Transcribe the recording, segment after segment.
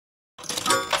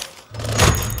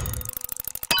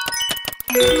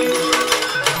What's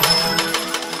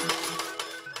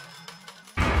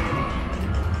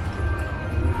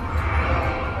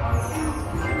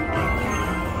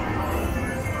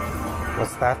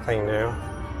that thing do?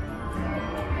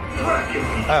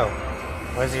 Oh,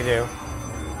 what does he do?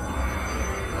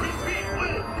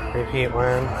 Repeat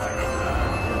win.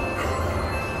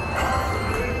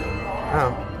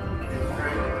 Oh.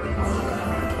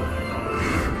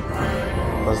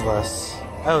 What's this?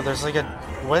 Oh, there's like a...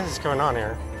 What is going on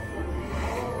here?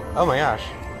 Oh my gosh.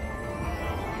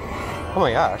 Oh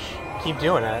my gosh. Keep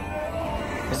doing it.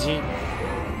 Is he...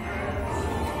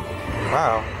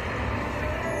 Wow.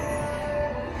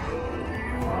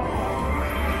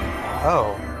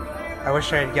 Oh. I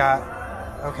wish I had got...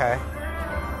 Okay.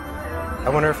 I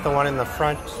wonder if the one in the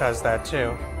front does that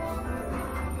too.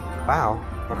 Wow.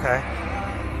 Okay.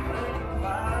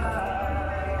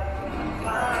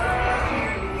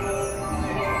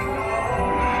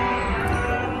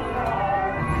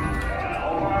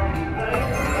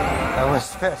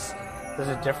 What's this? There's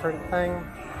a different thing?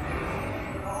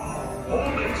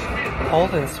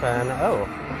 Hold and spin. Oh.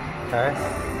 Okay.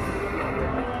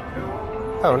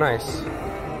 Oh, nice.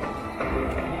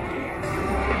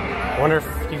 I wonder if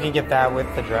you can get that with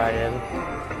the dragon.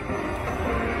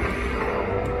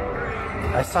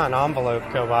 I saw an envelope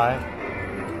go by.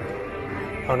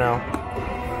 Oh no.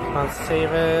 Come on,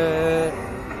 save it.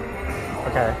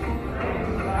 Okay.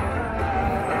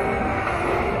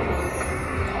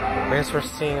 I guess we're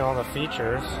seeing all the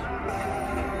features.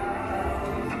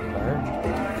 Okay.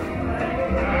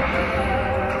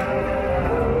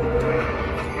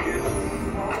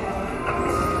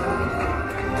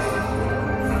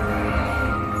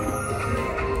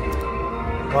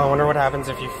 Well, I wonder what happens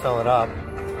if you fill it up.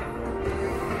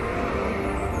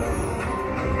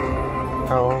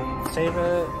 Oh, save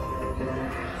it.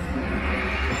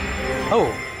 Oh,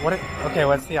 what? Okay,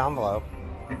 what's the envelope?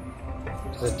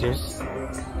 Does it do?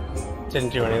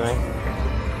 Didn't do anything.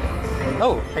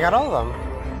 Oh, I got all of them.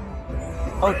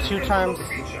 Oh, 2 times.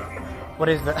 What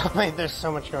is that? Wait, there's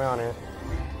so much going on here.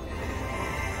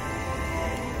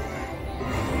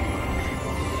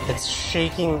 It's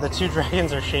shaking. The 2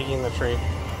 dragons are shaking the tree.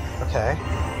 Okay.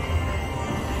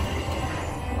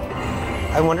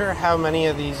 I wonder how many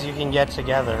of these you can get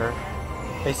together.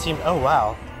 They seem. Oh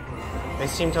wow. They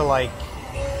seem to like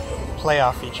play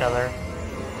off each other.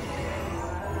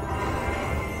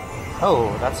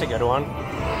 Oh, that's a good one.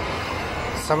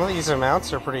 Some of these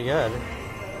amounts are pretty good.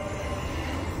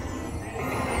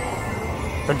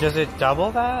 But does it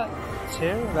double that,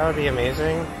 too? That would be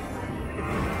amazing.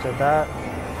 Did that?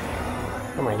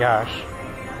 Oh my gosh.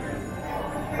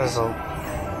 That's a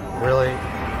really...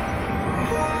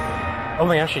 Oh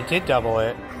my gosh, it did double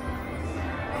it.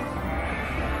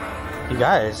 You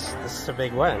guys, this is a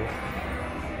big win.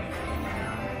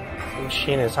 The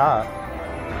machine is hot.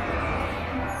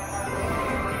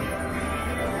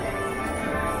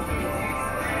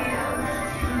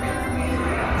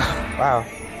 Wow.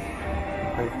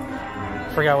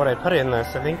 I forgot what I put in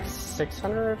this. I think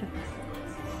 600?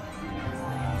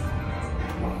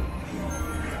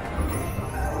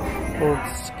 Well,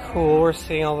 it's cool. We're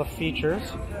seeing all the features.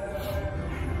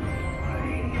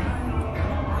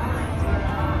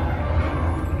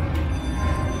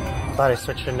 Thought I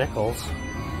switched to nickels.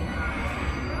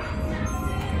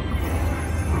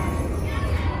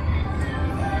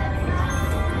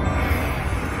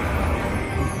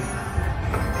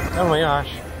 Oh my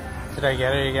gosh. Did I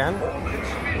get it again?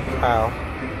 Oh.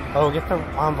 Oh, get the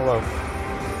envelope.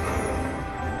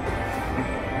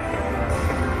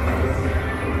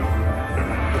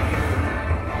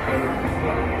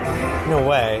 No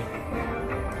way.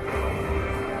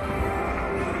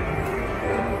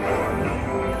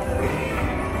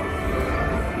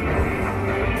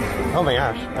 Oh my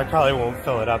gosh. I probably won't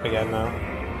fill it up again though.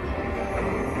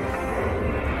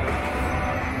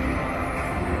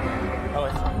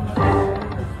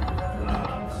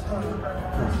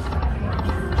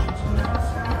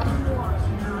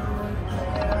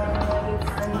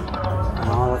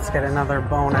 Let's get another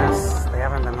bonus. They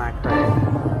haven't been that great.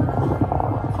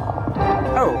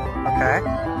 Oh, okay.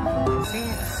 So you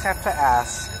just have to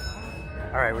ask.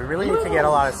 Alright, we really need to get a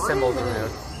lot of symbols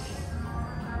removed.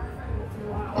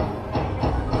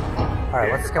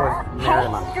 Alright, let's go with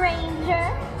Marima. Hey, stranger.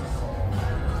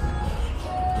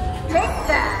 Take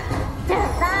that.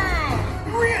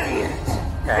 Design. Brilliant.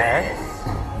 Okay.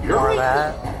 More of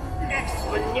that.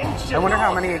 Exponential. I wonder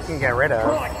how many you can get rid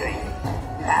of.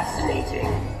 Fascinating.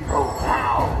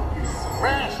 Profound.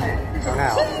 Smashing. Oh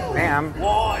no. Ma'am.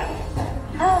 Wild.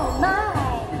 Oh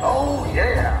my. Oh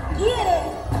yeah. Get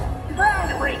it.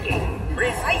 Groundbreaking.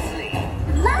 Precisely.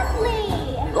 Lovely.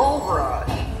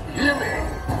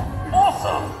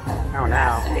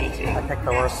 pick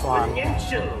the worst one.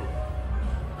 Exponential.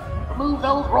 Remove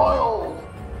those royals.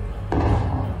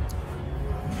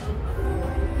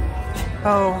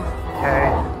 Oh,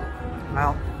 okay.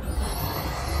 Well,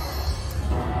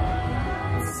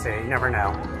 let's see. You never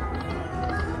know.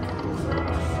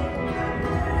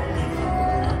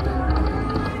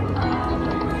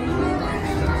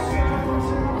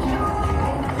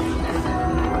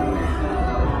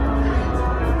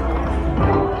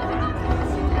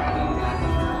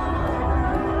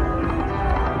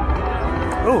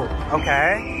 Ooh,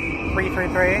 okay. 3, 3,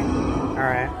 3. All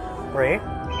right. 3.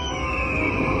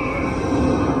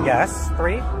 Yes,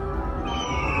 3.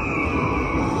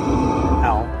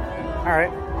 No. All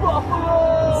right.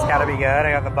 Buffalo. It's gotta be good.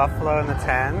 I got the buffalo and the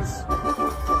 10s.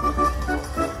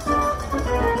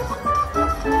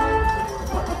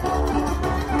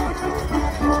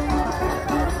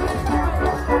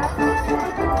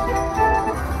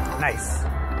 Nice.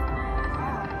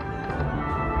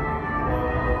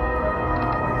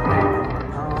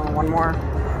 One more.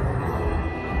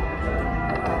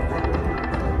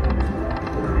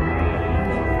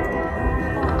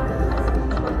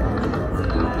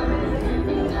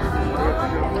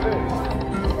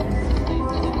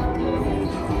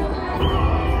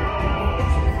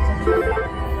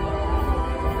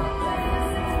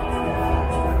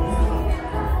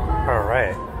 All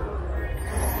right.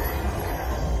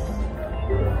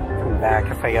 Come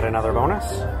back if I get another bonus.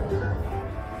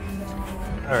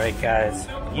 All right, guys.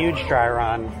 Huge dry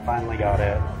run. Finally got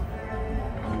it.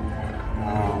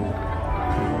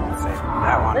 Let's see.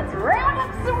 That one. Let's round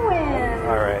up some wins.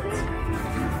 All right.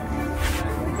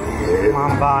 Come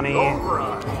on, Bonnie.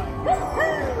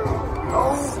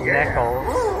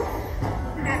 Nickels.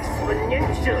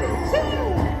 Exponential.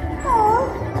 Oh,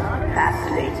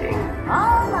 Fascinating.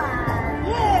 all mine.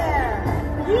 Yeah.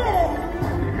 Get it.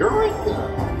 Eureka.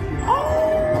 Oh.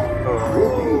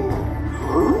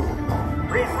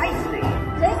 Precisely.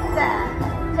 Take that.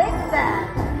 Take that.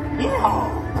 Yeehaw.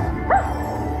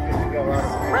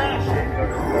 Smash it.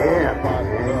 Yeah,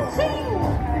 Ching.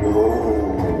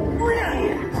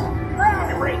 brilliant.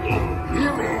 Groundbreaking.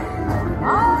 Human.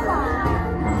 All mine.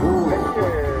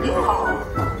 Yeehaw.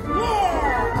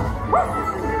 Yeah.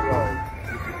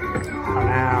 Oh,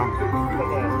 now.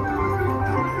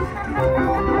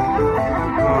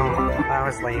 Oh, that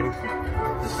was lame.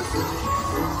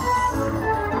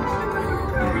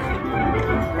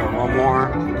 One more.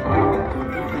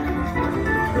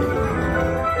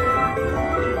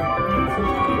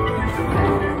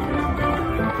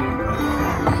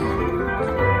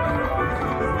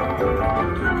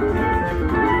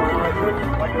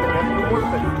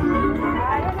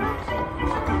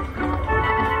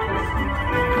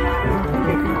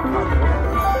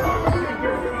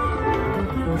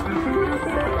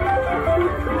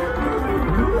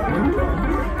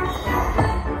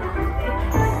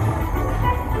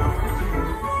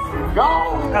 Go.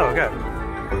 Oh, good.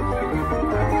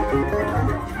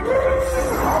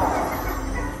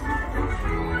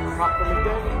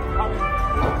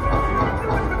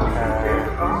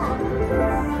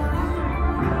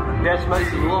 That's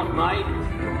makes you look, mate.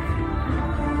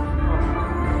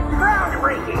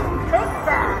 Groundbreaking. Take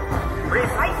that.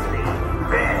 Precisely.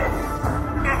 This.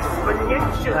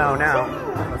 Exponential. No, no.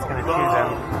 That's gonna choose him.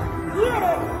 Get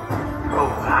it. Oh,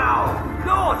 wow.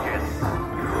 Gorgeous.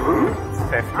 It's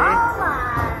 50. All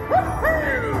mine.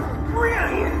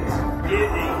 Brilliant.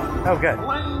 Dizzy. Oh, good.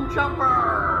 Flame jumper.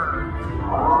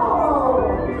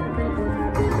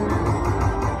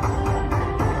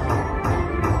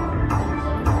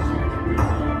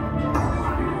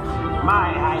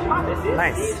 My hypothesis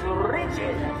Nice. is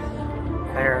rigid.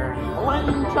 There.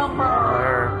 Flame jumper.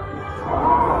 There.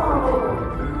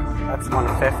 That's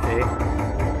 150.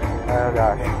 Oh,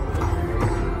 gosh.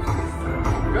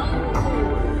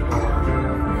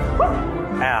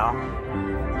 Ow.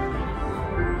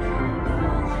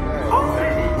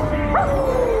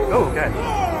 Oh, good.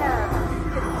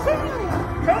 Yeah. Ching.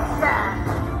 Take that.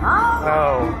 All Oh.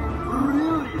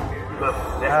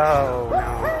 Oh, no.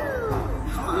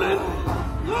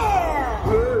 yeah.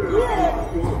 Get it.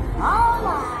 All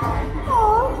mine. Oh.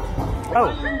 Oh,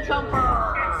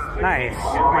 Jumper. nice.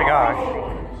 Oh my gosh.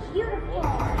 Beautiful.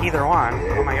 Either one.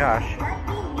 Oh my gosh.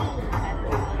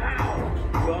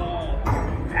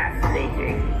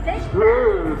 Fascinating. Take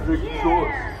Perfect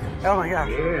Yeah. Oh my gosh.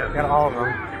 Got all of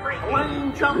them.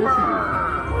 Flame jumper.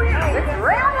 Let's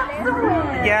round up the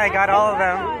wins. Yeah, I got all of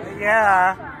them.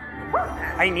 Yeah.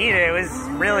 I need it. It was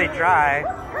really dry.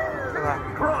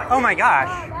 Oh my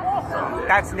gosh.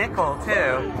 That's nickel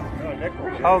too.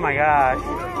 Oh my gosh.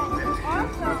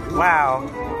 Wow.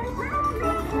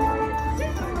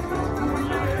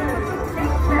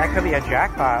 That could be a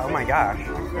jackpot. Oh my gosh.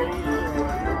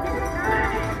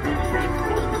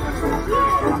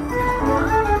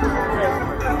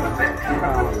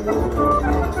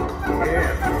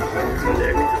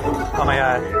 Oh my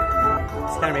god.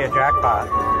 It's gonna be a jackpot.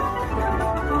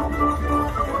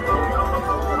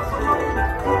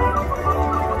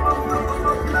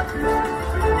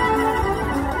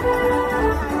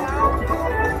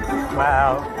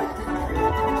 Wow.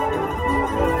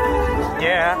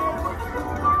 Yeah.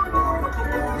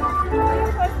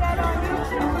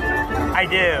 I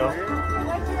do.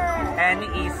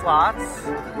 NE slots.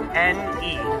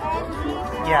 NE.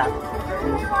 Yeah.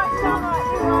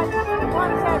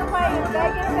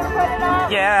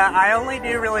 Yeah, I only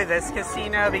do really this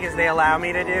casino because they allow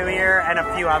me to do here and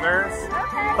a few others.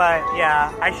 But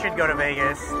yeah, I should go to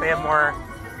Vegas. They have more.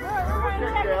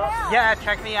 Yeah,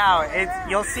 check me out.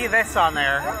 You'll see this on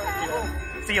there.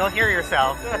 So you'll hear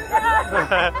yourself.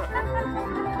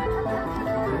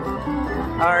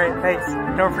 Alright, thanks.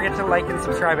 Don't forget to like and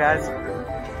subscribe, guys.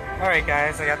 Alright,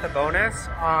 guys, I got the bonus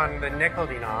on the nickel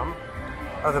denom.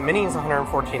 Oh, the mini's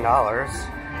 $114.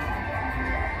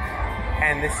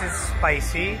 And this is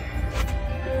spicy.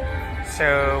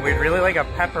 So we'd really like a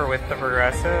pepper with the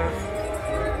progressive.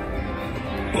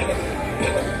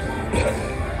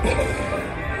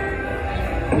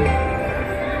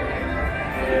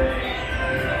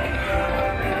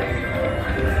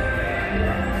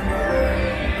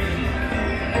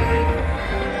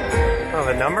 Oh,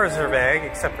 the numbers are big,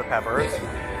 except the peppers.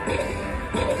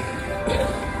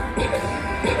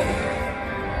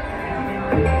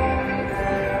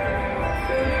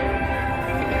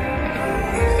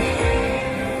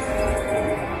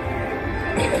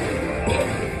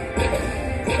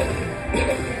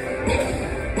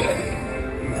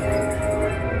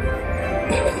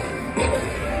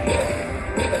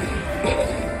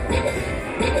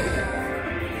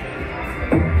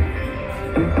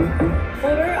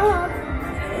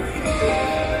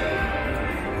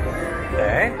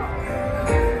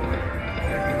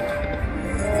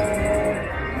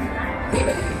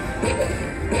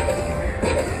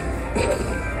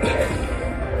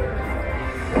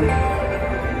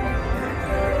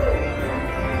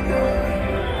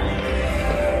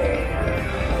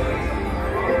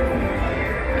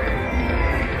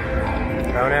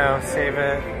 Oh no, save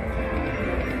it.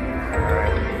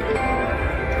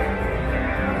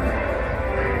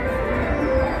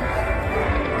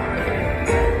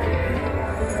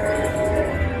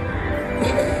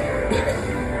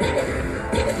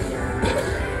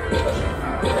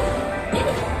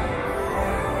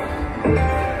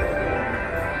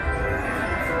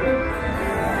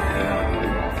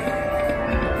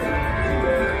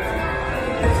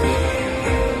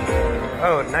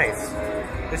 Oh, nice.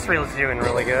 This reel's doing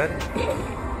really good.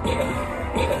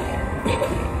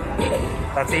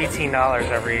 That's $18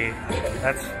 every.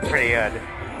 That's pretty good.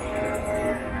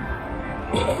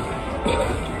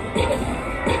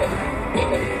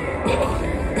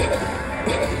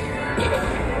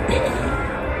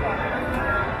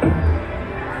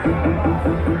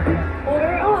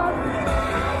 Order up.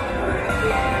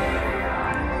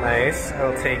 Nice.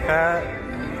 I'll take that.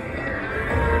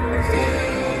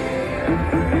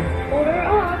 Order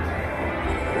up.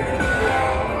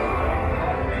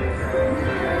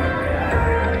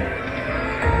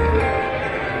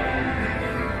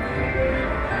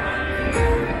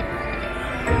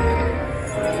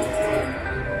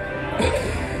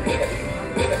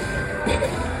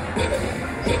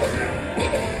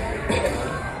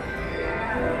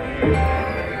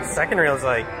 Second reel is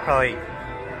like probably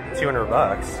 $200.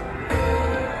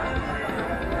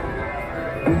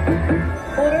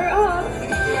 Order up.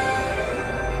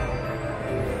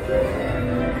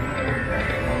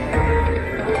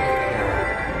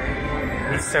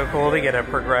 It's so cool to get a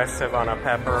progressive on a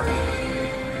pepper.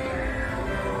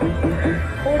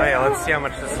 Oh yeah, let's see how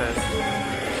much this is.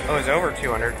 Oh, it's over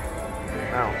 200.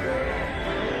 Oh.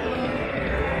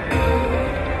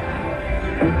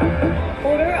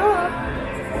 Order up.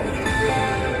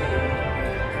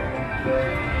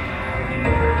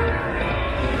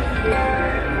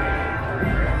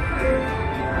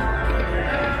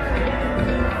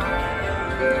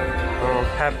 Oh,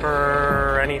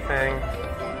 pepper, anything.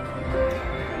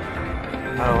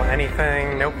 Oh,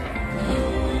 anything, nope.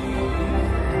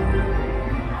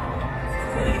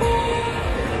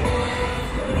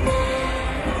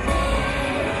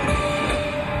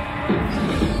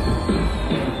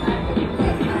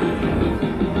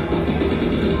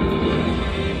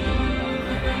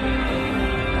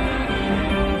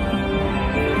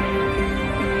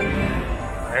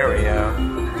 There we go.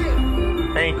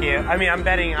 Thank you. I mean, I'm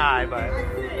betting high, but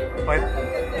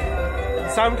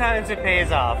Sometimes it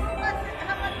pays off. How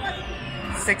much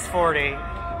was it? $6.40.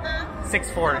 Huh?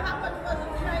 $6.40. How much was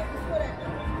it trying to put it?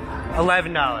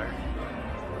 $11.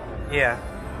 Yeah.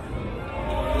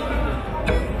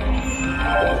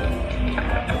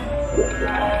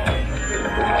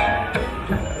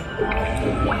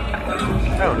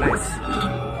 Oh, nice.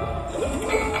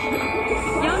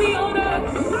 Yummy order.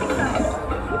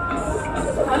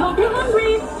 I hope you're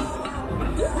hungry.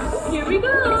 Here we go.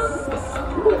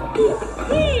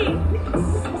 Hey.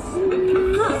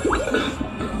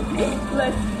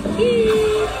 Let's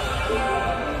eat.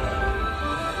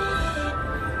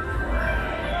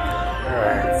 All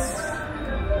right.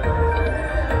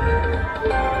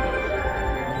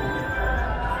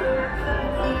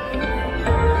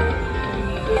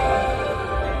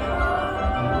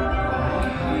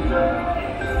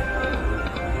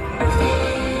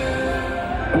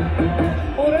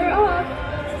 Order up.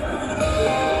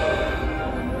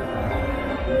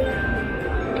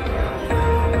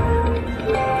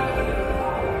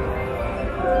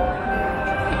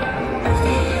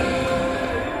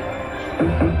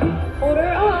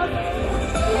 Order up.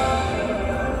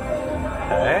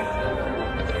 Okay.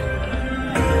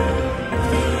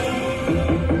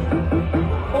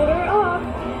 Order up.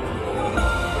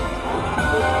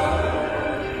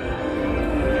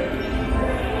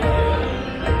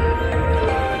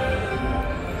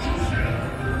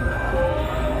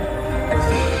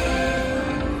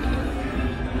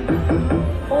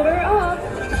 Order up.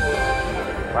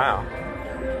 Wow.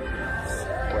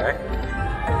 Okay.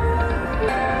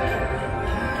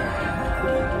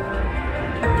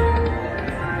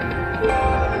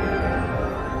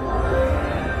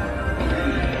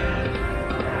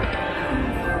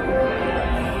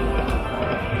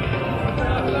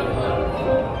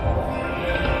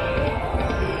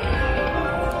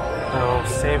 Oh,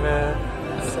 save it.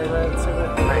 Save it. Save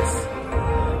it. Nice.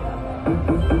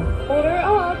 Order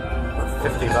up.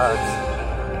 $50.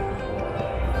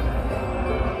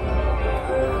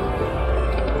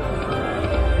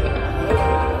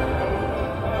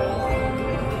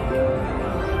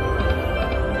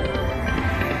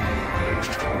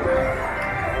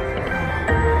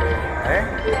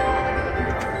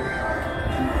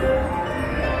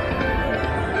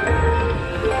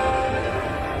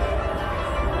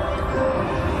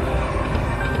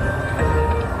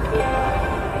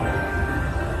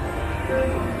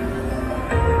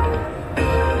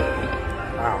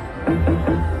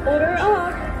 Order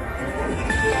up.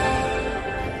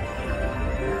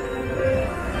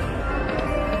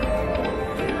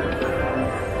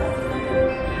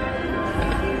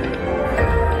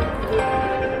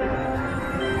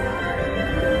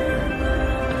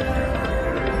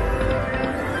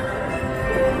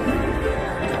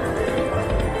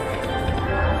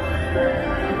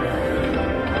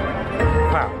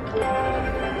 Wow.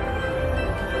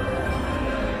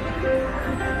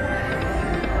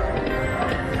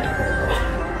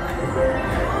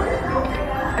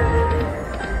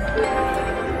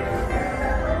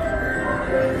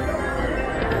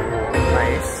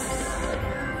 Nice.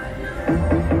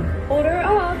 Order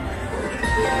up.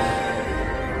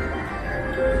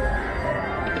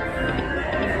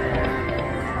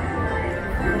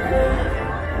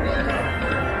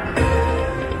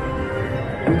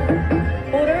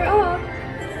 Order up.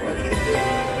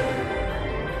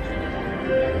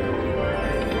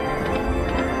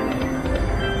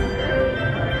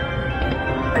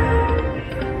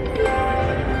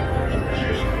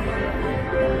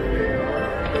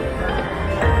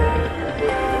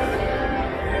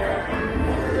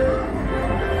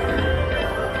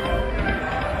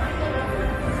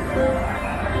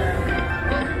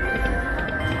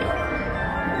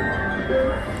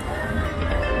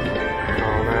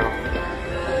 Oh no.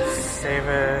 Save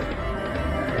it.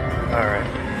 Alright.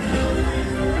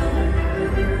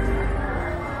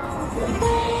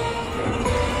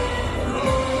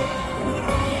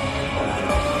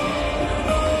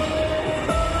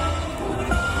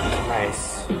 Nice.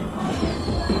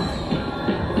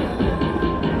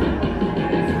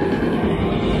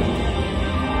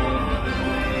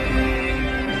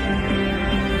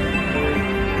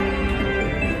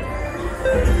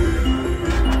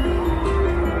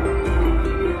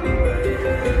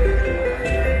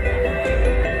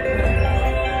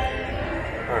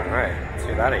 Alright, let's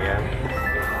do that again.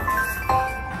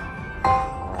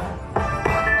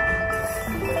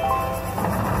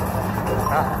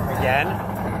 Ah, again?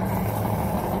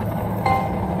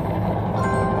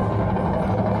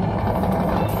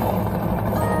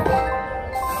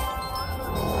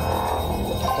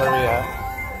 Where are we at?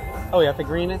 Oh, we got the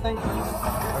green, I think?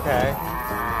 Okay.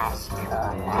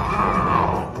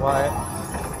 What?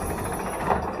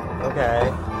 Okay.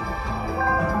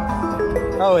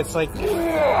 Oh, it's like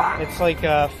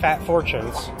Fat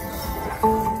Fortunes.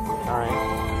 Alright.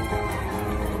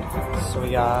 So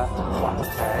we got...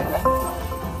 Okay.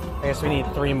 I guess we need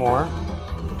 3 more.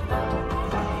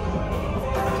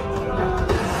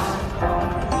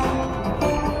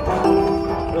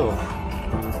 Ooh.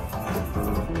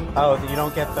 Oh, you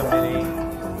don't get the mini.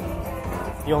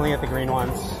 You only get the green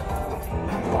ones.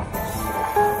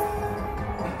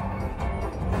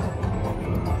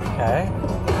 Okay.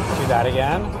 Do that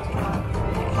again.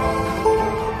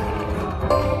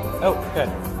 Oh, good.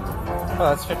 Oh,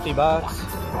 that's $50.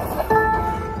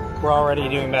 We're already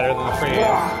doing better than the previous.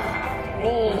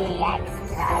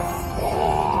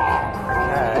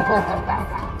 Okay.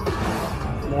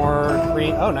 More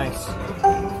green. Oh, nice.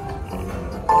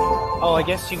 Oh, I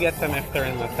guess you get them if they're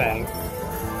in the thing.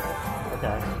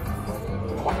 Okay.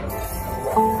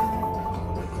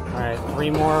 Alright, 3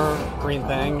 more green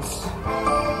things.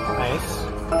 Nice.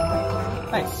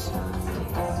 Nice.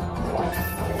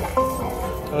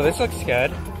 Oh, this looks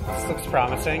good. This looks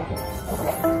promising.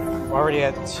 We're already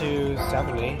at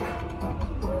 270.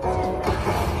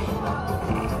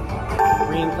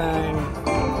 Green thing.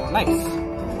 Nice.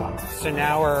 So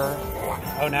now we're...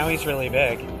 Oh, now he's really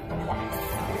big.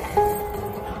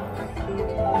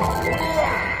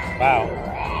 Wow.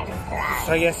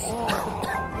 So I guess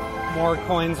more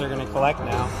coins are going to collect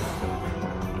now.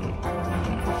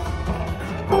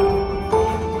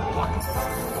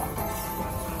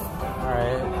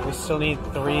 Alright, we still need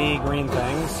 3 green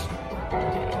things.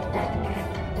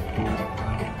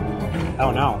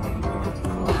 Oh no.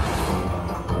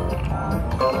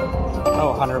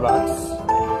 Oh, $100.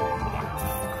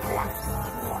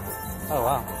 Oh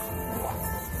wow.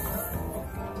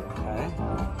 Okay.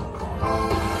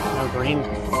 No green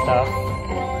stuff.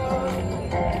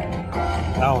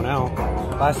 Oh no.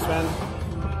 Last spin.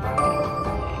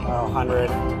 Oh, 100.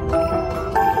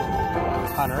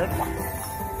 100.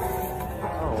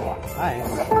 Oh,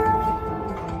 nice.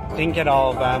 Didn't get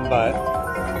all of them, but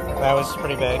that was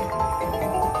pretty big.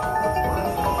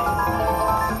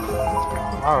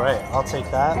 Alright, I'll take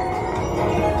that.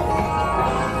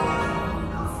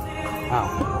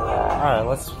 Oh. Alright,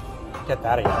 let's get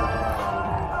that again.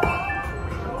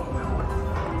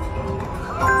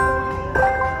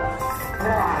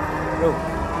 Oh.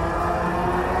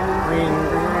 Green,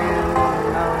 green,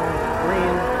 no,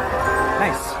 green.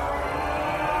 Nice.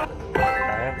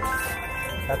 Okay.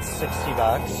 That's $60.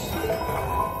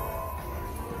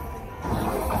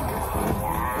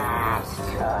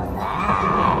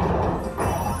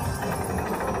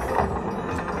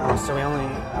 Oh, so we only...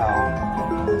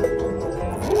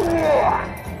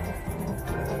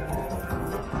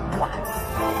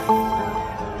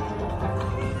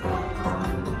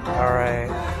 Alright.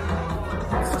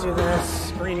 Let's do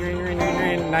this. Green, green, green, green,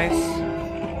 green. Nice.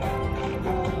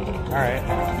 Alright.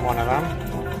 One of them.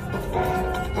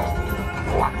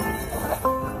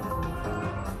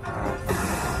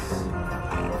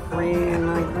 Green,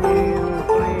 green,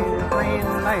 green, green.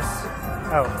 Nice.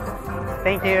 Oh.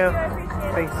 Thank you.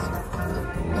 Thanks.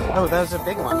 Oh, that was a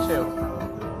big one, too.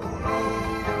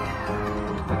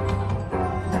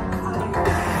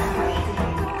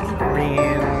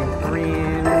 Green,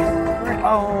 green, green.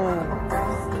 Oh,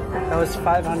 that was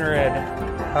 500.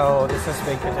 Oh, this has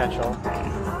big potential.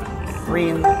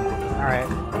 Green. All right.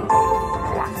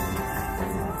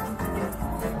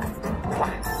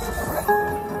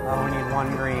 Oh, we need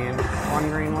 1 green. 1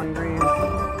 green, 1 green.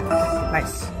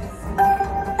 Nice.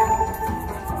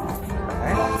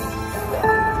 Okay.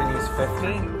 Minis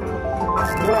 50.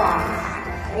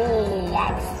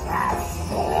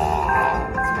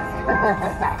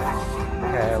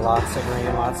 Okay, lots of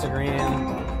green, lots of green.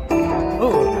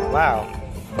 Ooh, wow.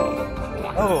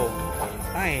 Oh,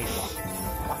 nice.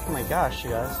 Oh my gosh,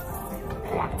 you guys.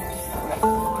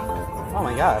 Oh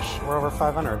my gosh, we're over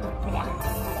 500.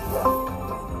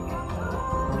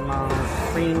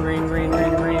 Green, green, green,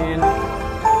 green, green.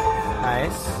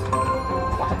 Nice.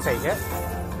 I'll take it.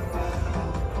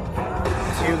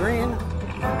 2 green?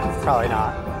 Probably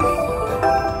not.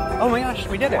 Oh my gosh,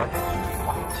 we did it.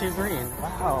 2 green.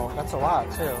 Wow, that's a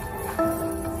lot too.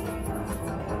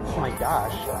 Oh my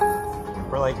gosh.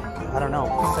 We're like, I don't know,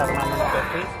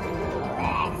 750?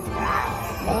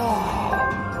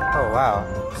 Oh wow,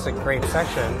 it's a great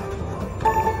section.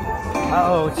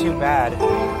 Uh-oh, too bad.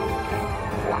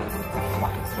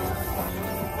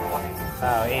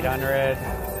 Oh, 800.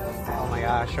 Oh my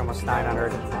gosh, almost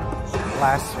 900.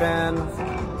 Last spin.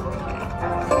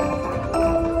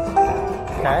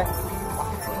 Okay.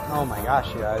 Oh my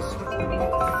gosh, you guys.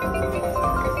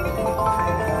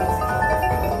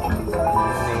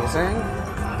 Amazing.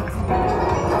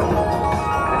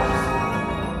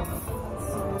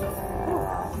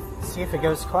 See if it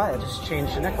goes quiet. Just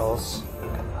change the nickels.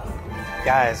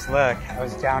 Guys, look, I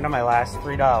was down to my last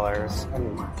 $3,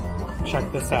 and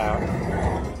check this out.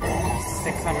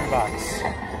 600 bucks.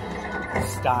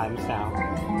 It's dimes now.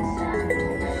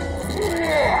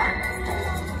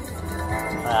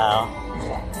 Wow.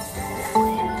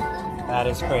 That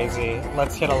is crazy.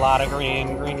 Let's get a lot of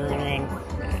green. Green.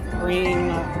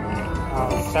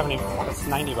 70, that's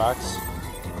 90 bucks.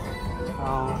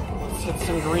 Let's get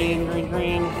some green.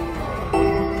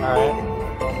 Alright.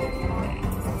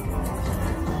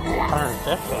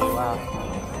 150, wow.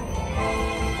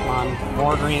 Come on,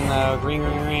 more green though. Green.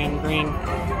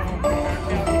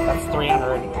 That's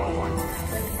 300. Oh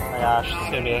my gosh, it's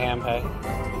gonna be a Handpay.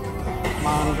 Come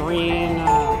on, green.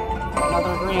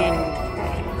 Another green.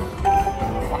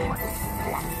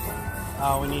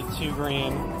 Oh, we need 2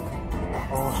 green.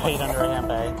 Oh, right under a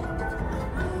Handpay.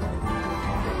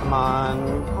 Come on,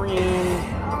 green.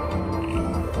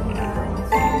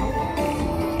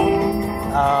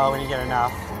 Oh, we didn't get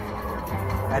enough.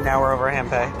 And now we're over a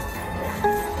Handpay.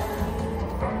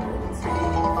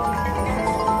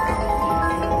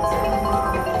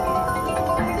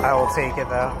 I will take it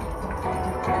though.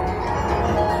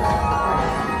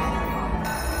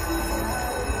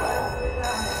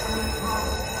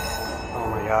 Oh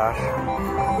my gosh.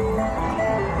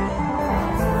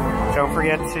 Don't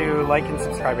forget to like and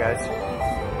subscribe, guys.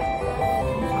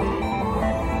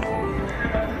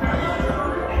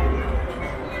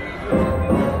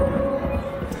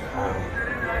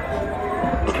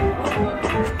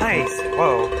 Nice.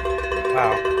 Whoa.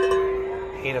 Wow.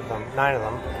 8 of them. 9 of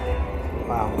them.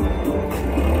 Wow.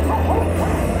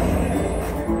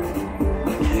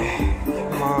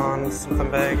 Come on, something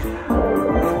big.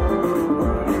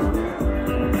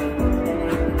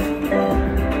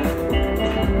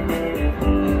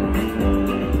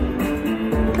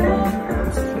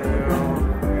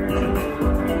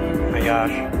 Oh my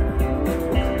gosh.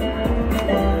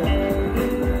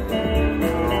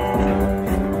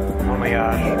 Oh my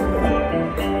gosh.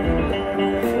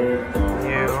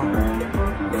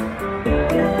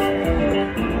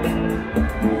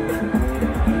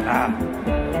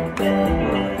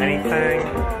 Anything?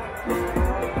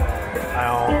 Oh,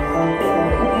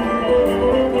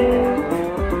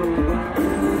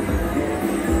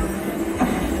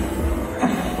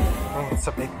 it's a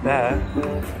big bet.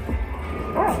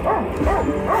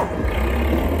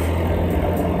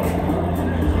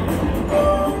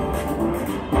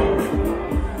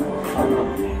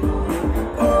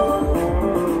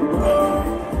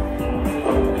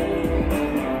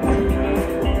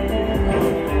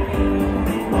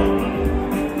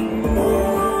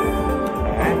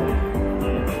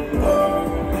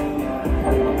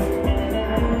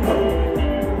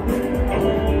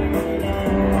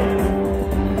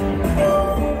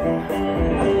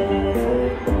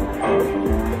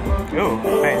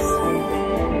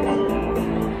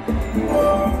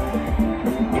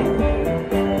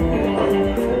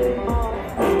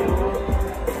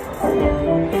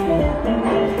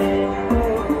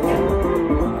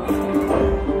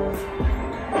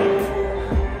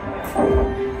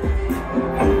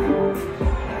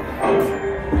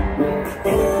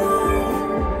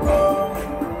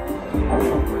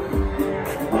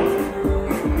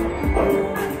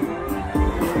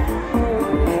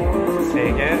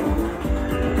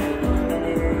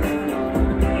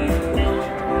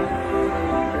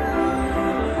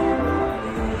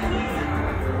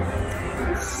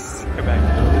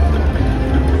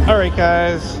 Alright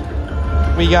guys,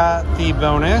 we got the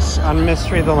bonus on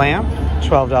Mystery of the Lamp,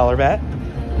 $12 bet.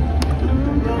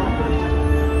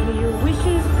 May your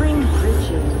wishes bring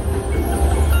riches.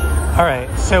 Alright,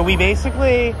 so we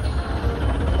basically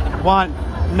want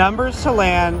numbers to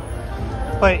land,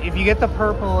 but if you get the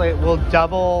purple, it will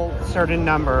double certain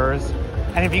numbers.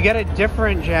 And if you get a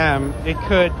different gem, it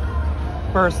could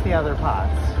burst the other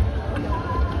pots.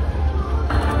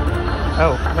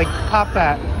 Oh, like pop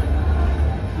that.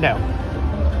 No.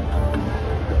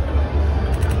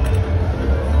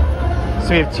 So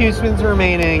we have 2 spins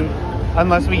remaining,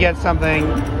 unless we get something.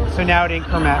 So now it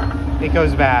increment, it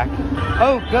goes back.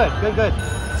 Oh, good.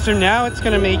 So now it's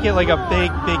gonna make it like a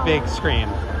big screen.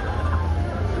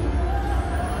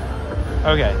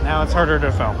 Okay, now it's harder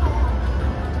to film.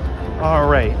 All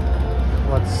right,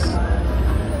 let's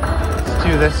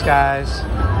do this, guys.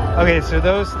 Okay, so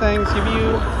those things give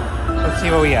you, let's see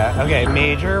what we got. Okay,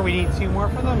 major, we need 2 more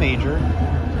for the major.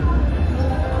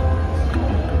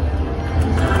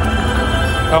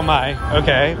 Oh my,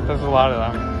 okay, there's a lot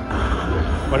of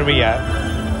them. What do we get?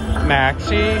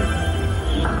 Maxi,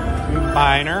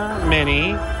 minor,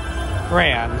 mini,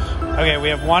 grand. Okay, we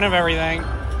have one of everything.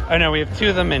 Oh no, we have two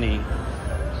of the mini.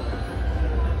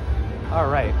 All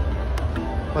right.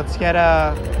 Let's get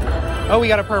a... Oh, we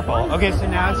got a purple. Okay, so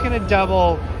now it's gonna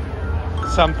double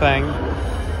something.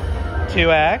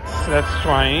 2x, that's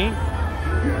 20.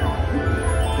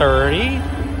 30.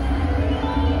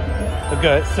 A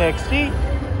good 60.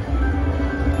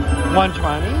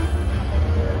 120.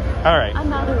 All right.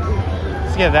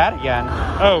 Let's get that again.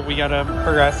 Oh, we got a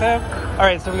progressive. All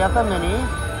right, so we got the mini.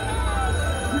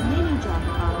 Mini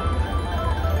jackpot.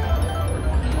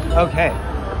 Okay.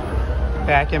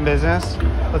 Back in business.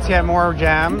 Let's get more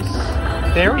gems.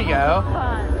 There we go.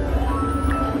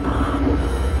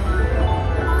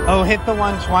 Oh, hit the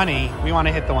 120. We want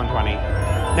to hit the 120.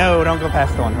 No, don't go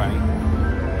past the 120.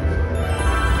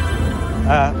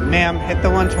 Ma'am, hit the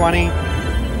 120.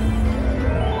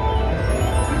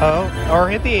 Oh, or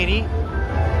hit the 80.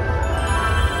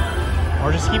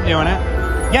 Or just keep doing it.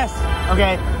 Yes!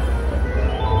 Okay.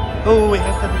 Oh, we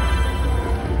hit the...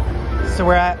 So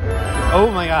we're at...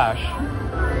 Oh my gosh.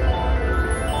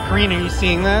 Karina, are you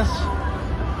seeing this?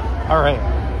 Alright.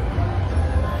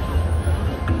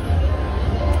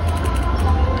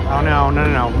 Oh no, no,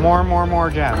 no, no. More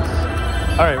gems.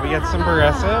 Alright, we got some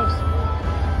progressives.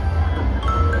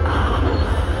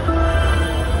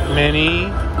 Mini.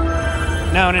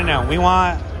 No, no, no. We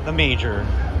want the major.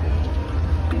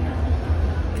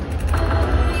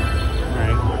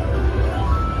 Alright.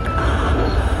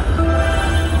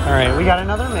 Alright, we got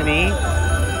another mini.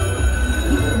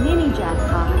 Mini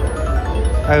jackpot.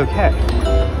 Okay.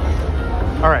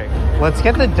 Alright, let's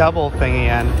get the double thing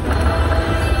again.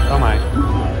 Oh my.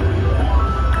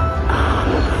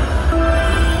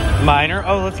 Minor.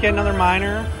 Oh, let's get another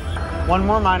minor. One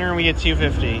more minor and we get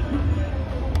 250.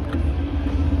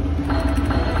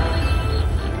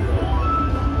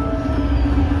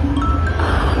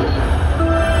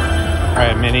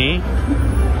 Alright, mini.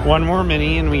 One more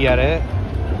mini and we get it.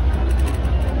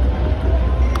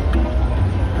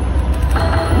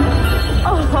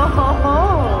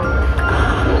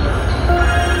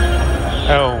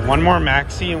 Oh, one more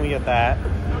maxi and we get that.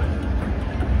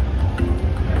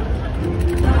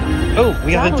 Oh,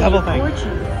 we got the double thing.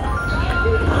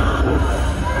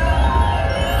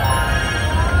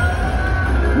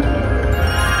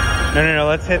 No, no, no,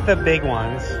 let's hit the big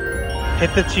ones.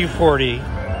 Hit the 240.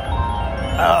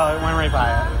 Oh, it went right by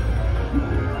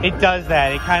it. It does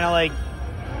that. It kind of like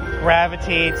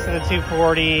gravitates to the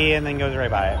 240 and then goes right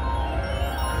by it.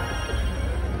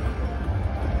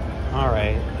 All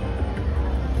right.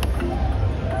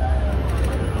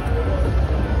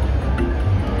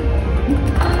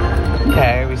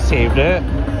 Okay, we saved it.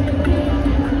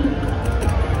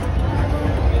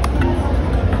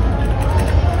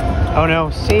 Oh no,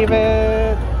 save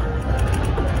it.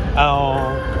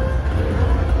 Oh.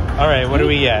 Alright, what do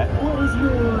we get? What is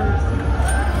yours?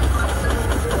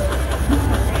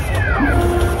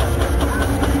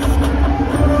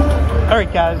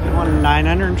 Alright guys, we won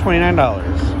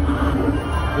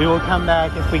 $929. We will come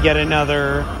back if we get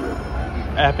another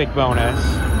epic bonus.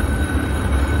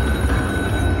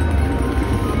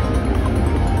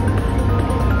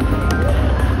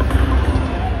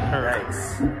 Alright.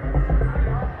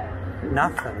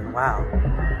 Nothing, wow.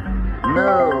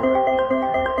 No.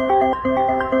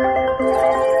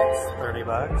 It's $30.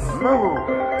 Move.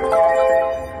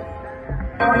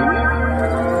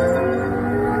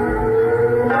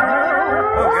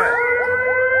 Oh, good.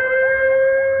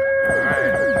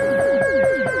 Alright.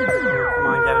 Come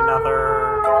on, get another.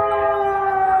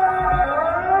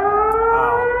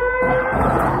 Wow.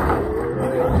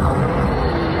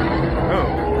 Oh.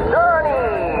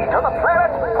 Journey to the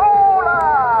planet Polar.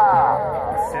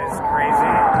 This is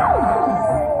crazy.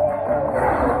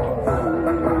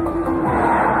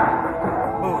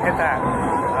 Oh, hit that. Oh.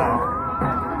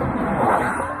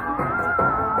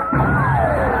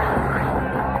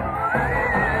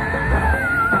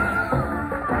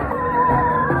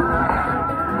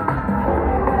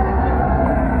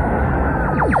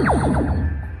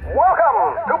 Welcome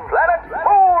to planet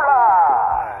Polar.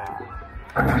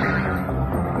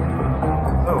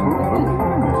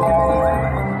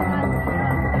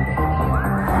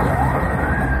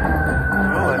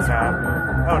 Oh, that's out.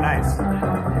 Oh, nice.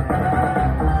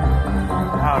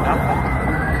 Oh, nothing.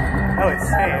 Oh, it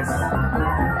stays.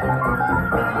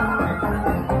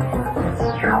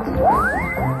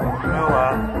 Oh,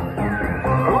 well.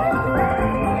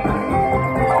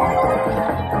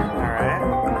 Alright.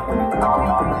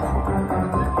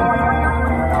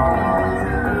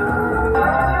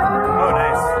 Oh,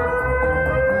 nice.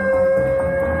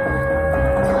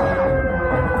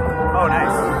 Oh,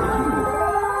 nice.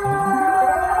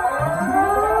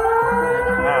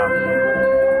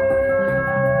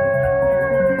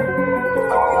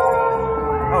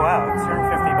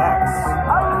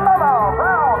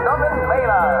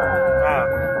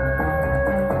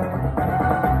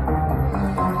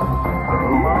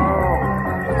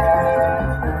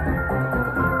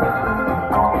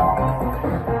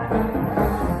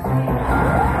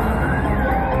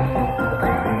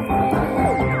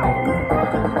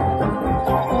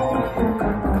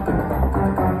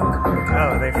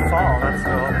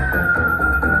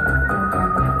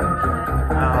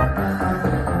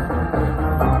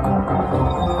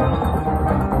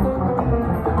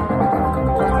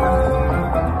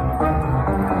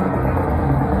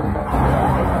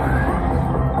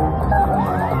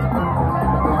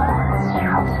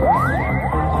 It's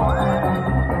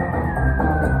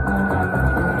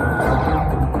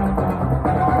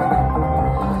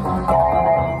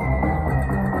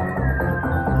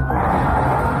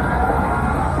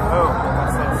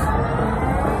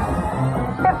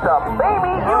a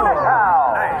baby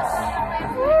unicow. Nice.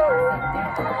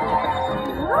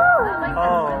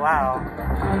 Oh, wow.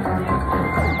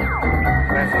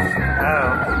 This is,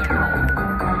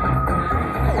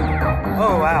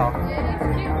 oh, wow.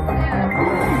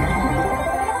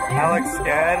 That looks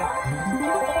good.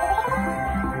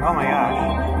 Oh my gosh.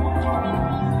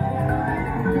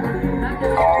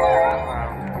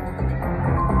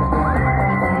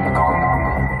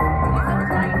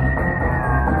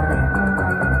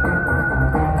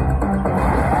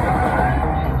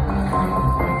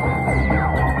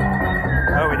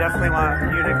 Oh, we definitely want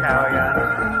unicow again.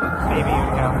 Baby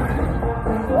unicow.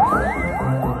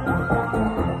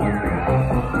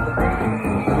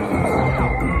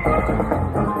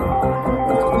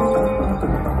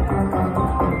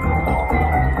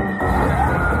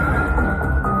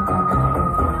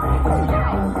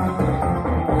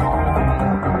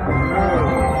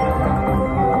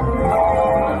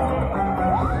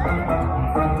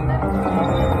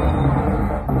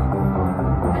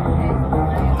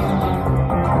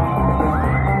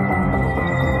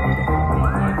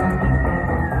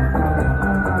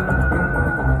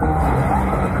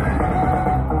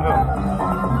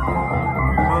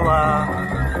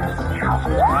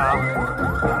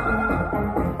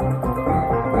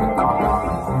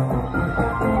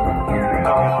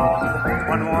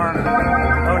 One more.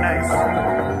 Oh, nice.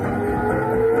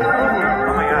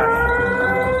 Oh my gosh.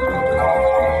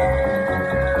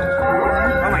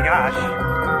 Oh my gosh.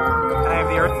 And I have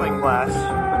the Earthling Blast.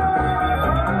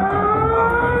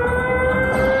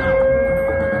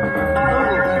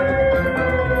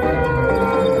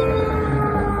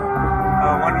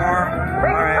 Oh, one more.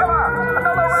 Alright.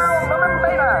 Another round of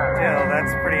invaders. Still,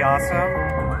 that's pretty awesome.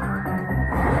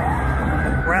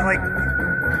 We're at like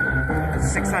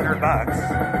 $600.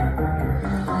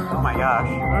 Oh my gosh.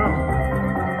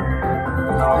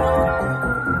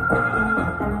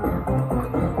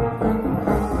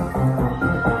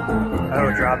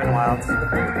 Oh, dropping wilds.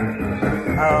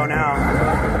 Oh no.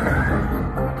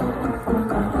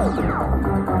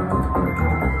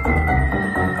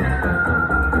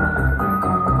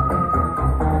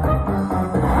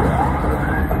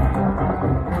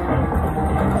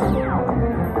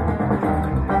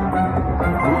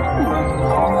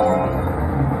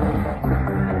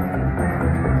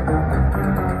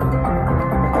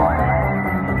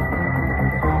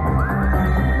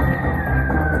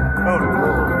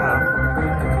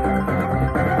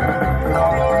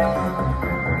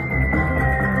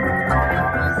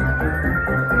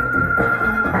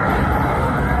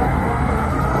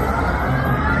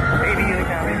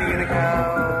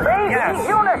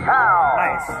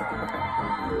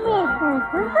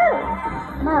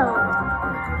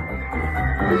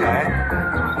 Okay.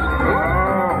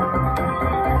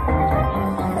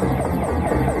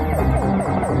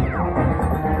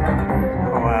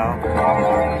 Oh, wow.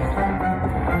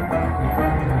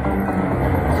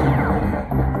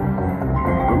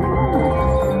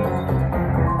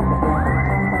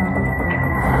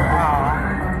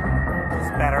 Oh, it's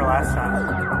better last time.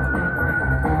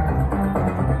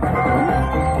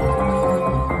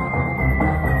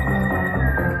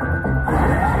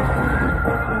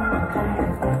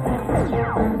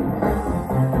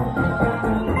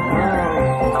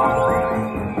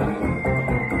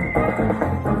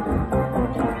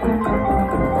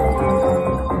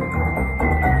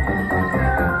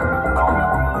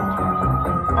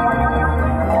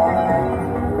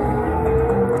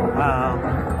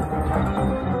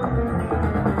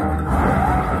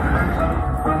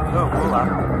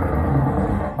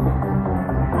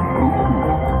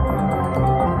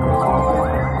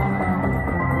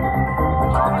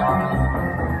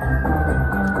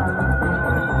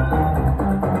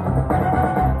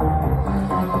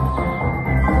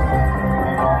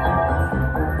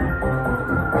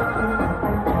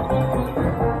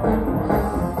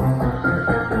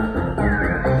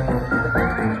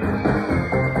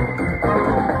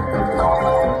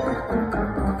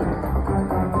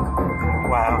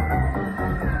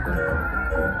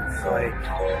 like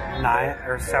 9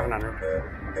 or 700.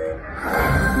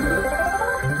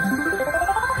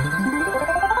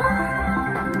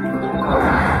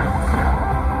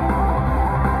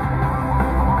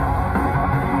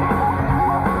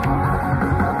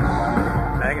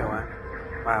 Mega one.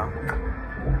 Wow.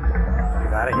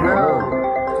 Got it.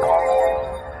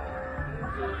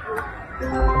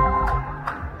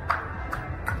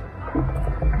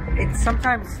 It's sometimes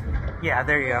sometimes, yeah,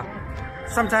 there you go.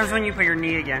 Sometimes when you put your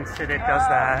knee against it, it does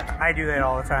that. I do that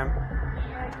all the time.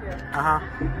 Uh-huh.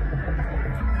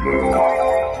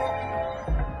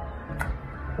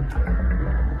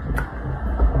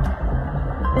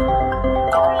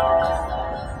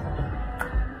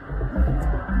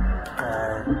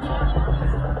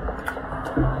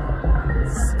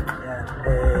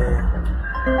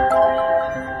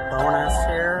 Bonus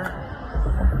here.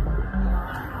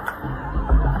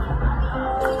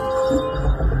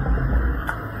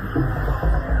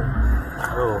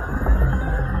 Oh.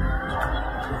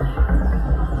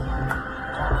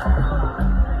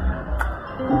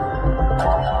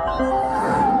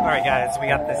 Alright guys, we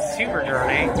got the super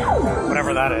journey,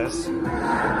 whatever that is.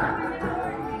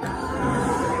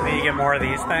 Maybe you get more of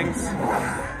these things.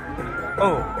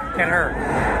 Oh, hit her.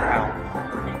 Ow.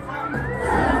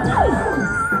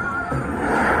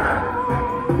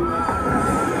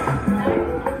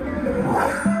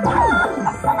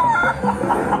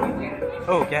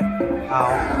 Oh, get.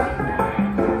 Ow.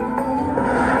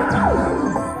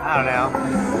 I don't know.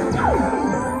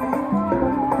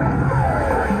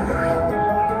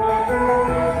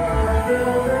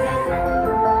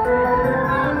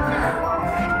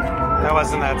 That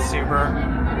wasn't that super.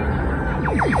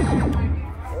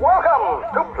 Welcome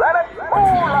to Planet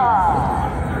Cola!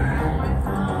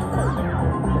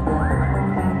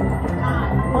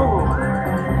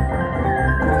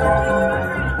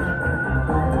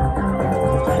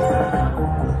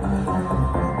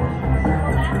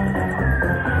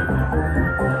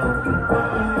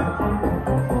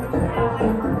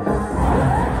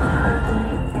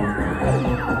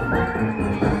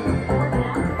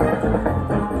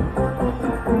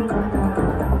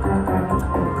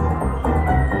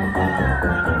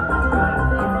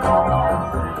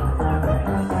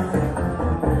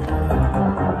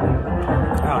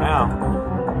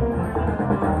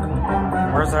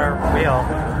 Where's our wheel?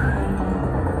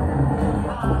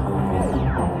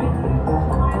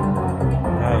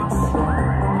 Yikes.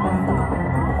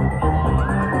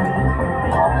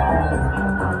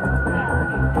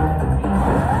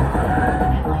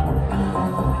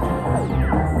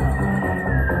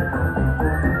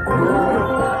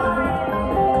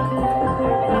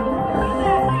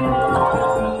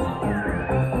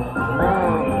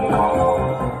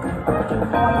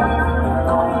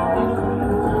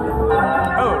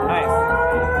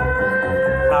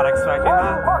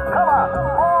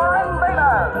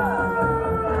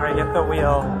 Get the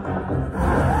wheel.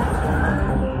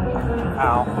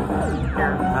 Ow.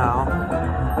 Here. Ow.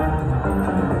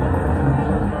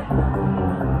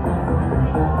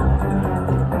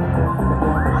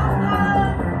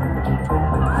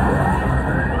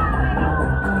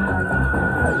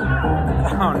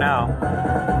 Oh no.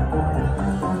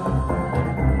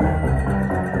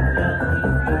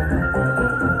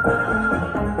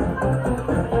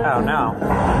 Oh no.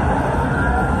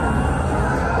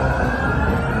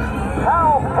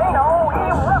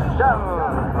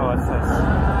 Oh, what's this?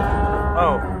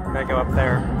 Oh, gotta go up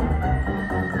there.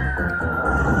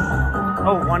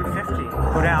 Oh, 150.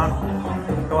 Go down.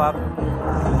 Go up.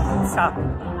 Stop.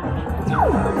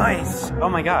 Nice. Oh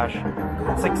my gosh.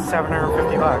 It's like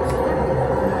 750 bucks.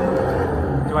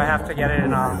 Do I have to get it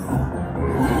in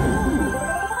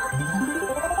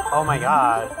Oh my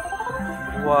god.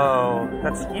 Whoa.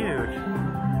 That's huge.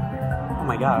 Oh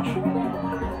my gosh.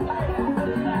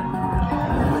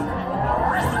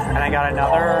 And I got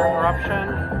another eruption?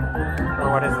 Or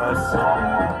what is this?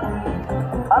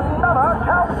 Another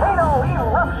volcano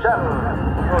eruption!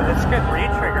 Oh, this could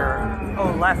re-trigger.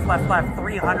 Oh, left, left, left.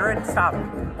 300? Stop.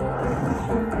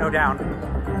 No, down.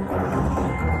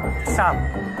 Stop.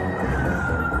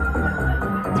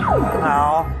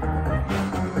 Ow.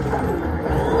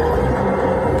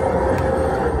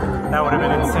 That would have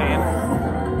been insane.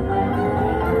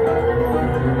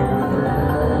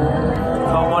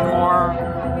 Oh, one more.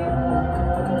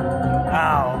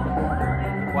 Ow.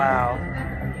 Wow.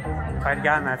 If I'd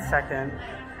gotten that second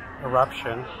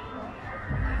eruption.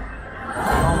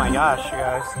 Oh my gosh, you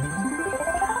guys.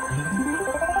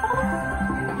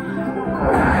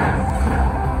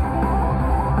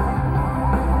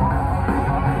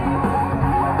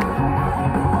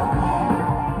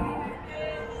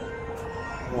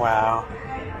 Wow.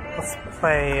 Let's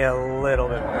play a little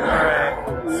bit more. Alright,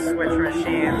 switch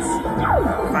machines.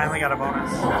 Finally got a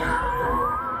bonus.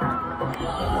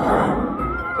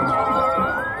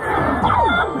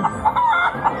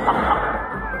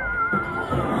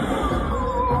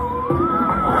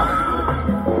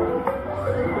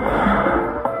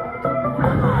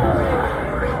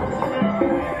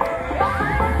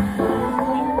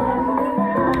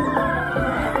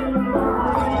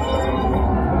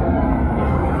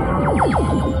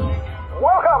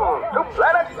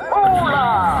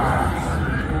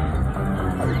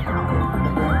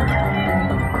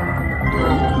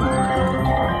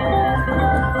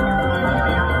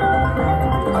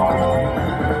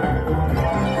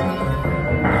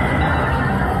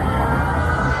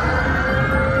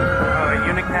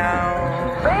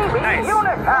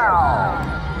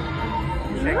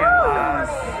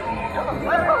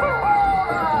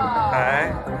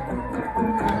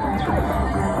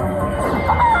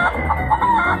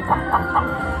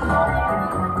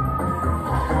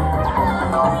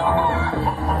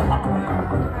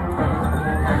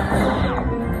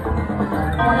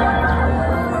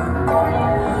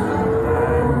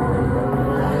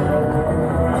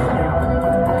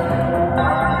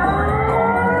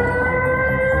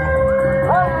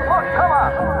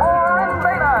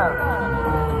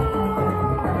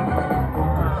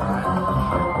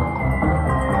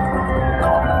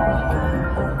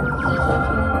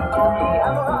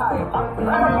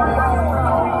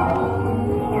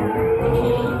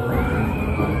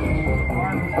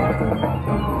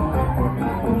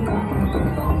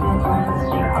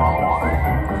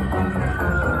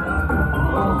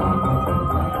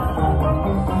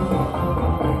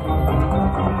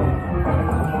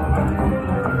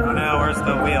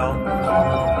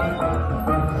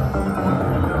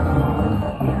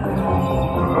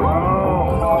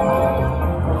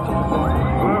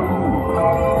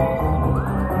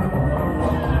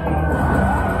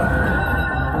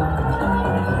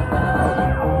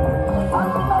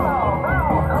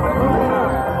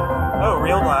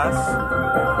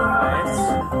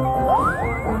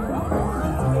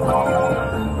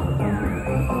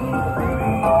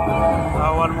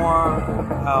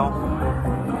 Oh.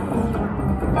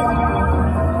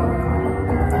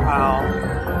 Ow.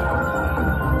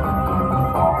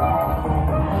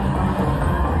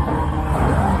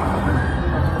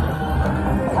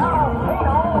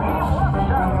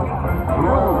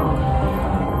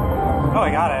 Oh, I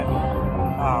got it.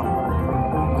 Oh.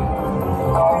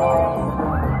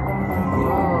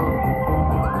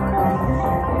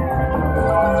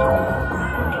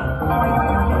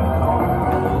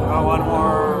 Oh, one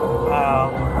more.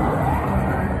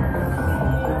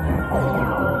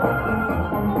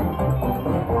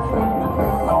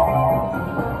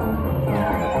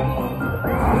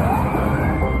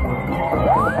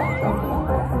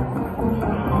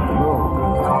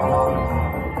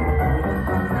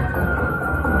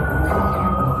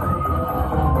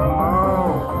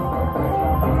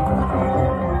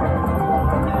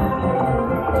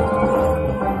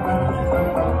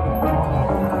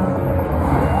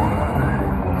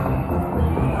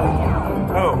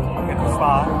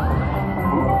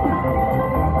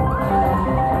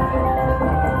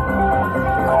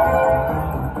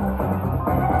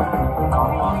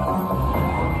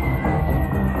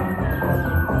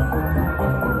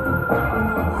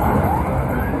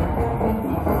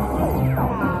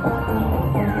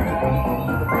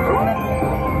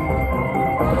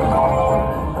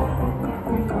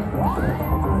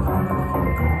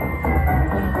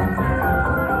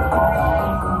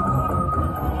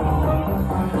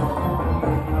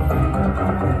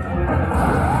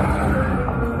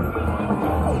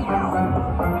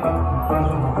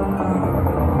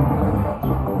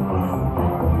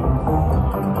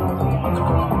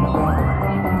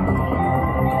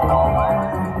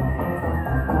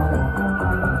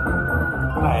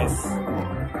 Nice.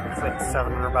 It's like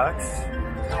 $700.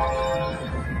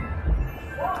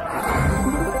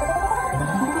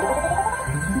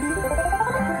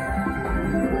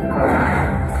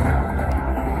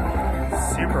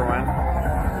 Super win.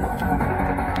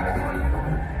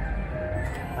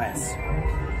 Nice.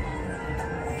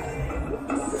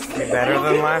 Be better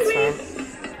than last time.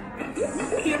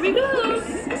 Here we go.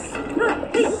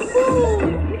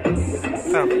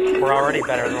 Oh, we're already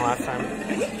better than last time.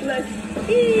 Let's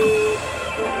eat.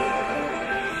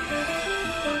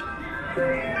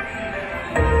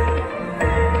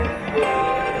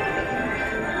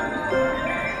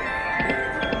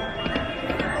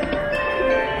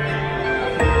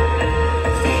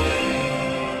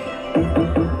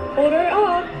 Order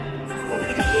up.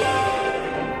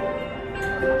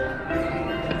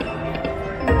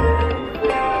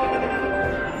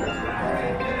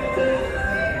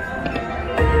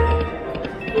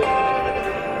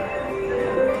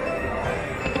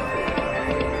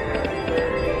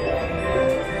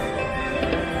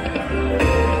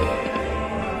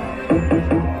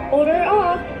 Order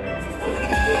up.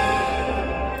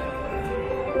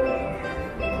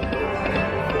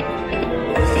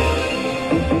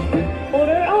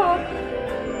 Order up.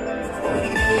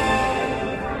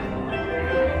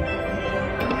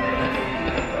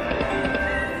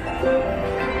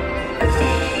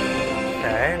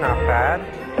 Okay, not bad.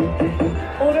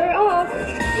 Order up.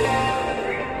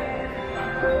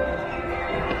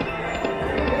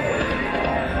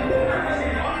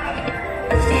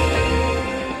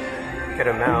 Good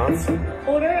amounts.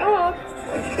 Order up.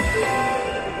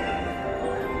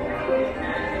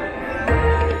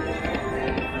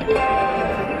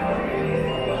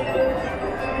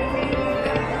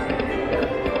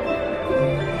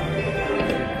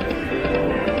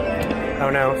 Oh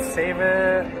no, save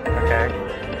it. Okay.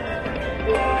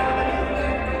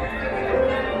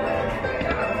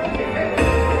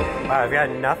 Wow, I've got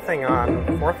nothing on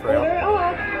fourth rail. Order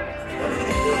up.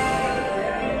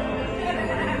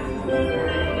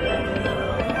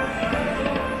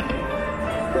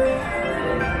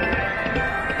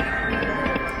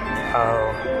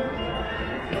 Oh.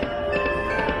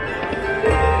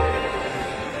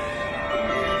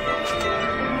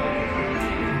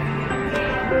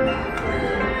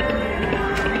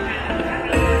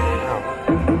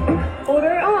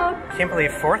 Order up. Can't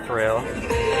believe fourth rail.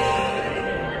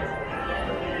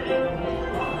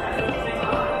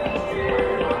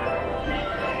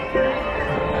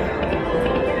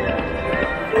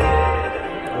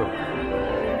 Ooh.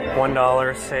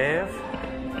 $1 save.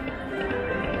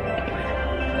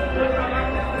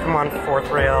 Come on, fourth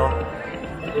rail.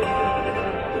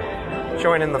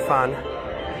 Join in the fun.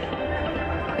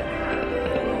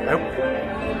 Nope.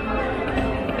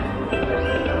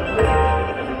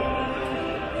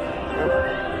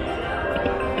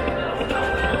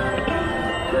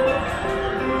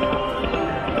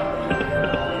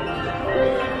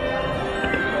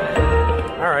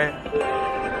 Alright.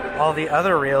 All the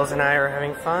other reels and I are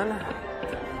having fun.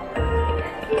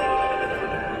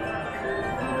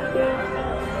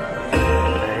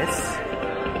 Nice.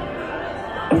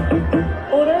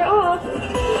 Order off.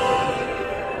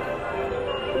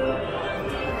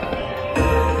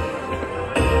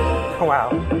 Wow.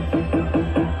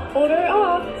 Order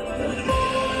off.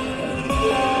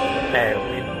 Okay,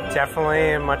 we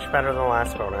definitely much better than the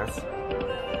last bonus.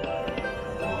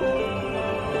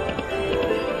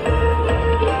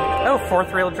 Oh,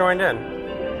 fourth reel joined in.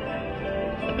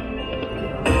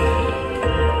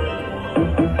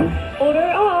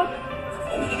 Order off.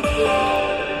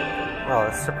 Well,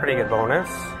 this is a pretty good bonus.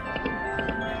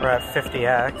 We're at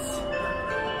 50x.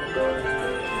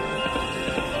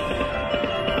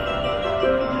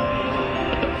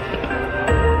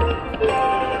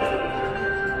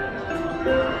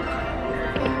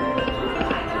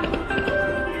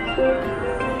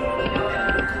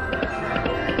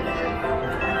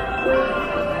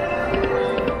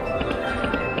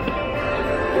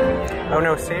 Oh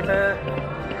no, save it.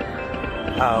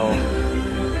 Oh.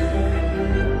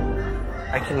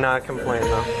 I cannot complain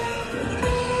though.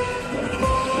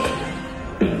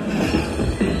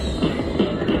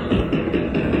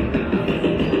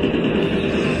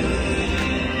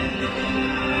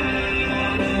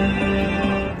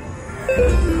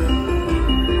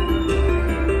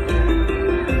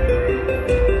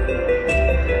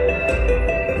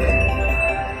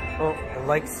 Oh, it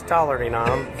likes tolerating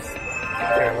on.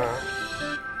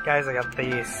 Guys, I got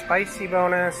the spicy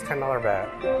bonus, $10 bet.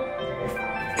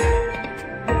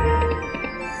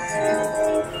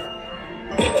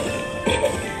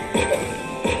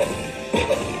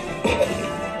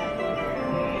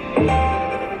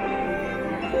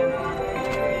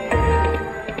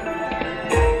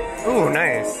 Ooh,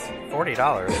 nice.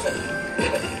 $40.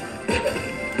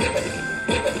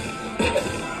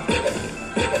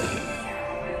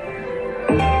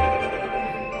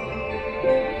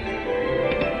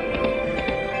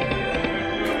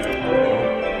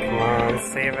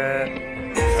 Save it.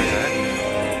 Okay.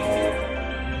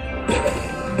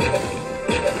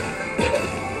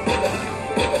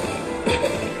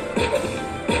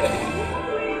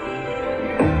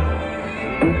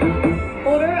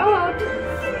 Order off.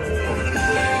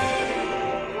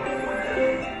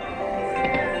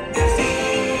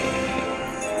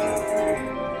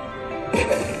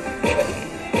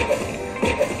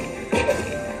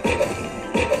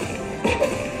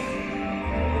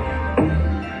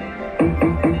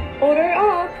 Order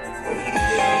off.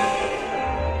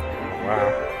 Wow.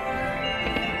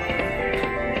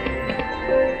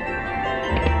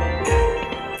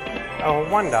 Oh,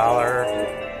 $1.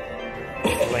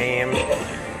 Lame.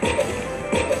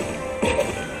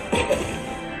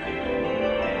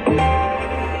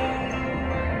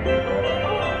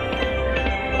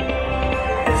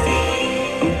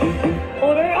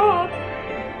 Order off.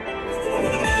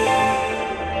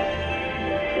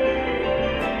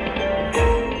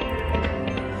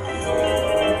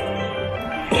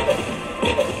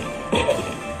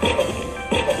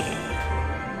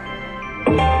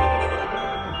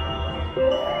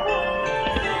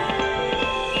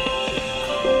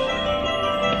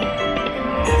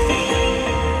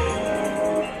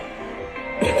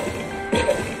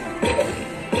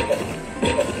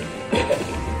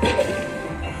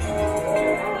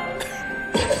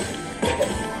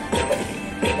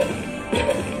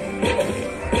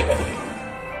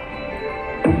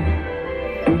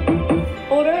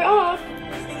 Order off.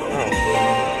 Oh.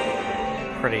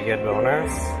 Pretty good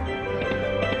bonus.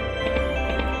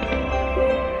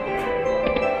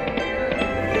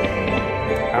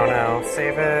 Oh no,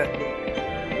 save it.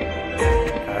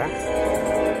 Okay.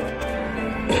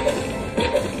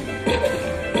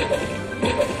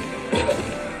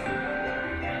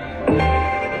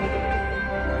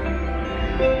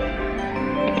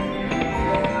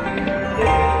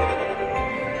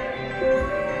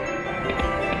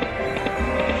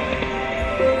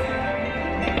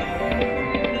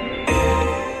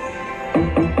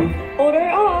 Order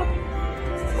off.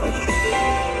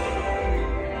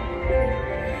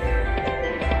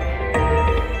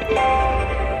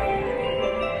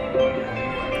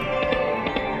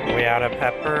 We out of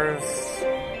peppers?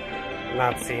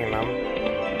 Not seeing them.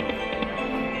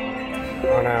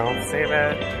 Oh no, save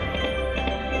it.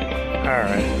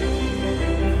 Alright.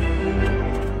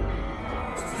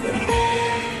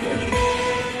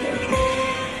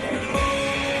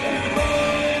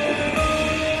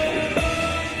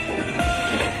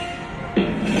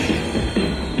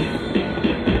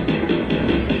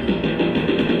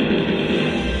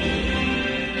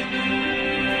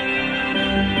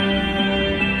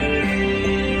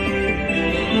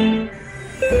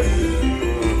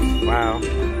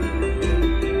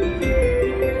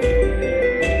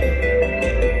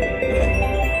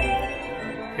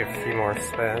 Do a few more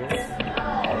spins.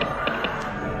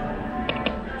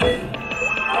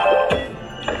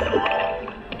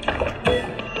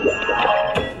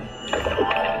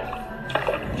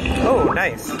 Oh,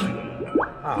 nice.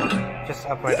 Oh, just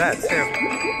up my bet too.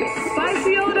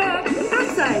 Spicy order,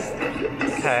 upsize.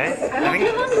 Okay. I hope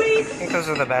you're hungry. I think those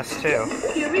are the best too.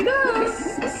 Here we go.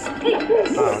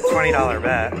 Oh, $20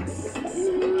 bet.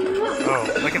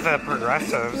 Oh, look at the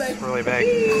progressives. It's really big.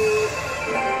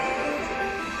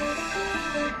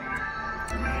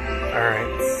 Alright.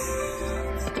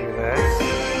 Let's do this.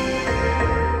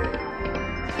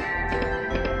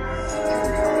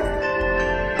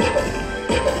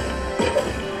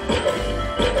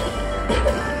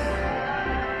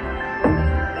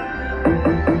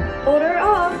 Order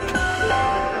up.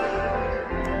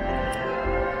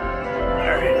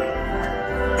 Alright.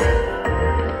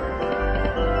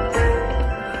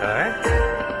 Okay.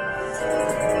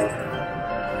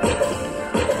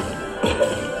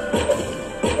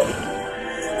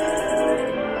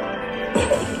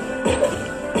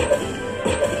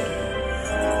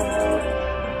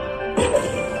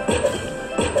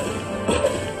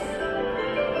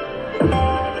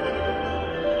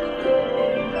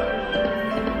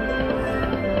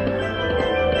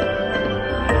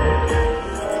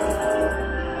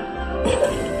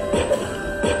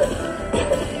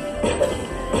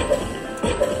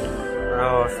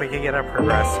 Oh, if we could get a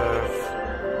progressive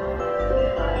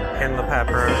in the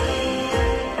pepper,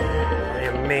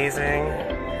 it'd be amazing.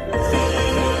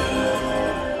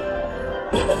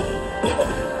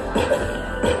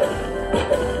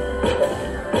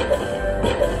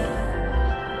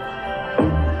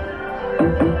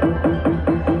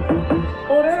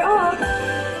 Order up.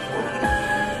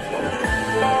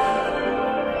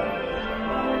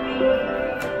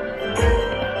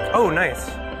 Oh, nice.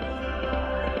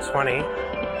 20.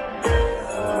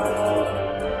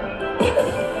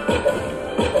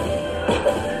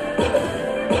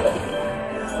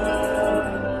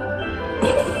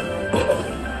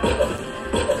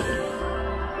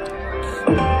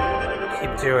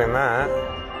 Keep doing that.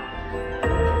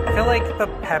 I feel like the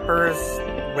peppers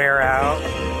wear out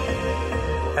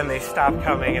and they stop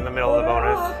coming in the middle of the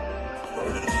bonus.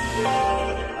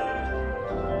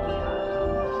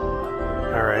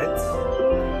 Alright.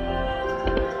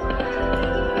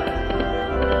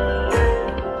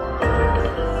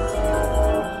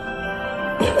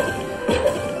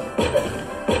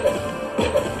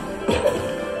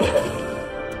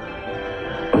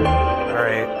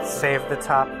 Alright, save the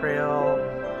top reel.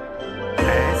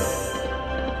 Nice.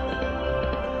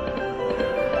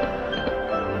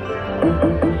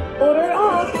 Order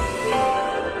up.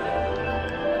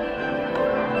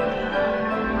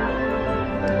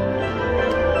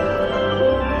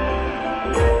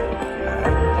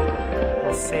 Okay.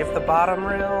 We'll save the bottom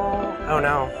reel. Oh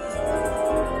no.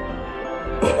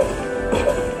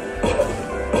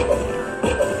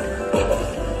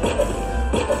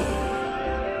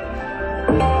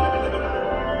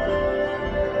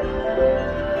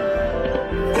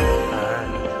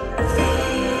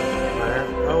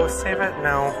 Oh, save it?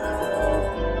 No.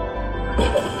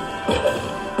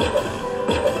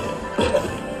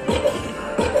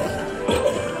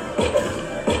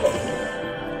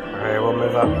 Alright, we'll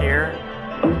move up here.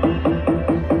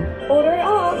 Order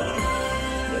up.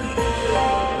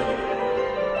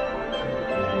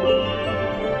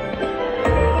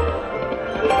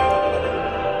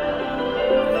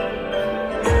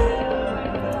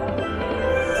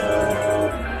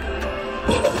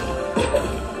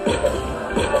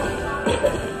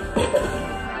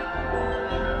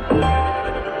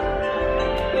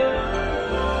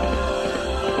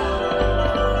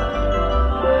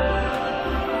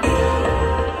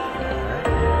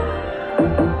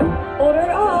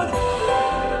 Order up.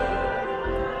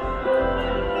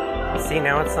 See,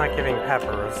 now it's not giving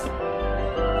peppers.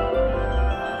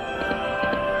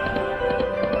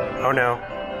 Oh no.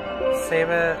 Save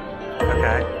it.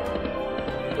 Okay.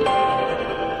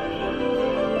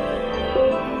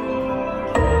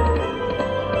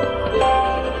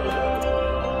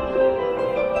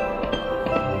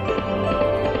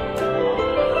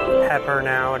 Pepper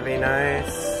now would be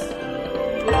nice.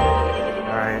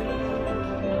 Alright.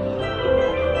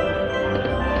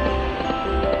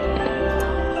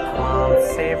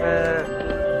 Save it.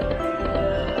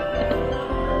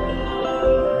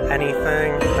 Anything?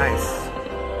 Nice.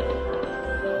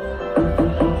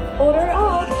 Order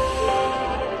up.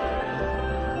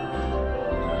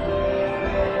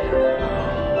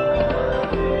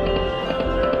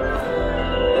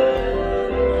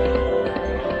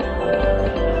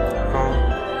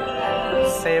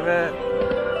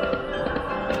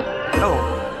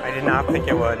 I did not think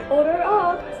it would. Order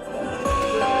up.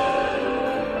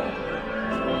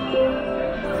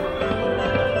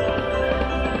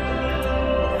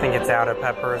 I think it's out of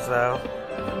peppers though.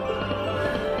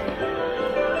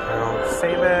 I'll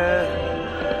save it.